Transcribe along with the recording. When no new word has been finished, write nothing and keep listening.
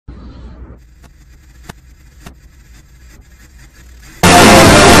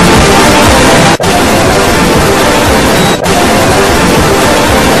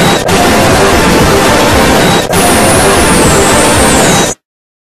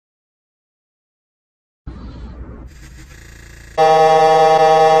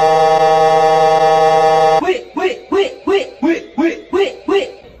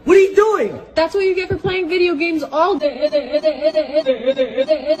all day.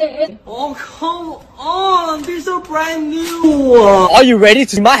 Oh, come on! These are brand new! Are you ready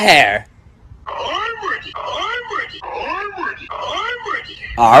to see my hair? I'm ready.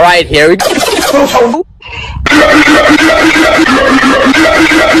 Alright, here we go.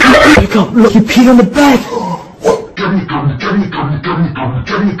 Wake up, look, you peed on the bed!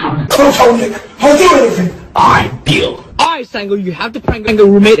 I'll do anything. Alright, deal. Alright, Sango, you have to prank your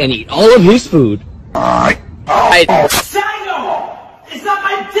roommate and eat all of his food. Alright. Sango! It's not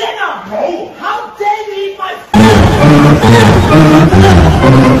my dinner! No. How dare you eat my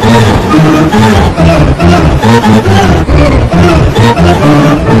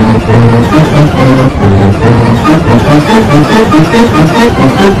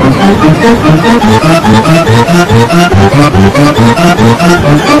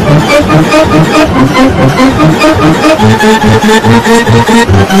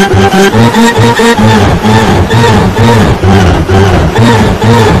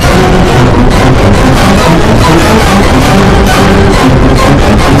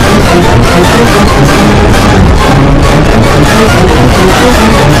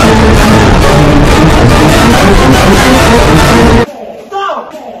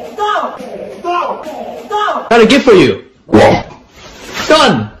Got a gift for you.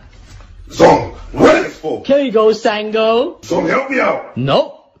 Done. Song, what is it for? Here you go, Sango. Song, help me out.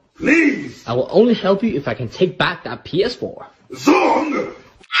 Nope. Please. I will only help you if I can take back that PS4. Song.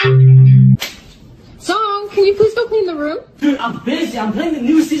 Song, can you please go clean the room? Dude, I'm busy. I'm playing the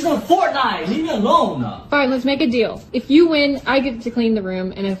new season of Fortnite. Leave me alone. Fine, let's make a deal. If you win, I get to clean the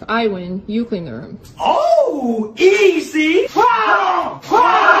room, and if I win, you clean the room. Oh, easy.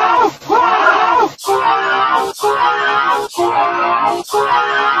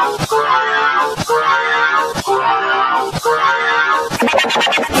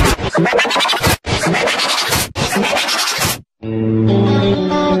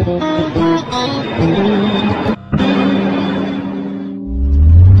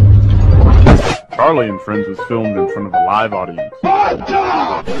 Charlie and Friends was filmed in front of a live audience.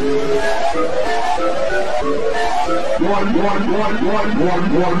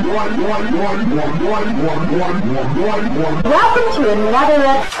 Welcome to another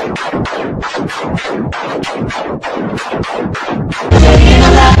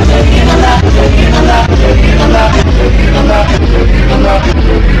Welcome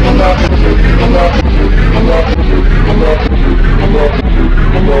to